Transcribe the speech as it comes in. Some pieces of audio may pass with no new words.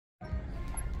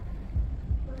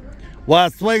We're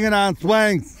swinging on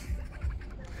swings.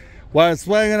 We're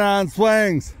swinging on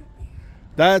swings.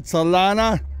 That's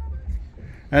ILona.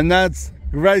 And that's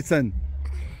Grayson.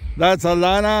 That's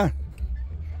ILona.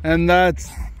 And that's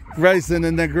Grayson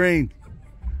in the green.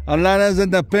 ILona's in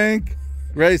the pink.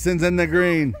 Grayson's in the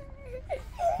green.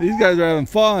 These guys are having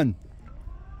fun.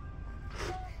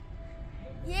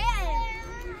 Yeah.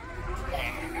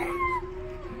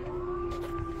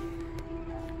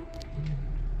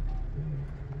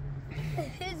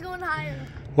 Who's going higher?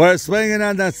 We're swinging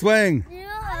on the swing.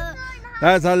 Yeah.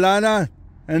 That's ILona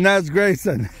and that's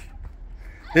Grayson.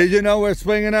 Did you know we're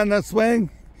swinging on the swing?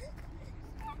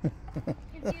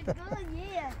 If you're good,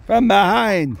 yeah. From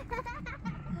behind.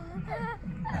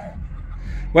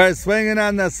 We're swinging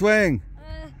on the swing.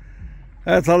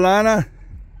 That's ILona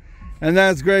and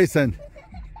that's Grayson.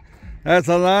 That's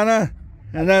ILona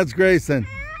and that's Grayson.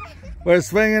 We're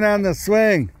swinging on the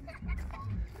swing.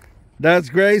 That's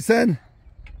Grayson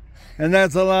and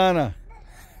that's ILona.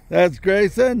 That's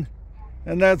Grayson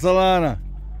and that's ILona.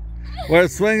 We're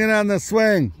swinging on the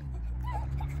swing.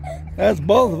 That's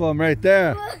both of them right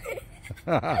there.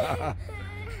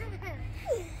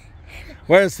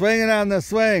 We're swinging on the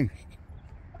swing.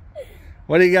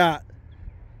 What do you got?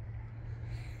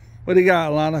 What do you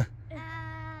got, ILona?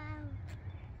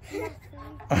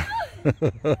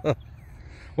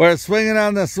 We're swinging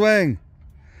on the swing.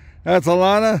 That's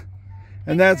ILona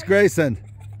and that's Grayson.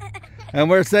 And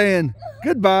we're saying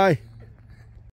goodbye.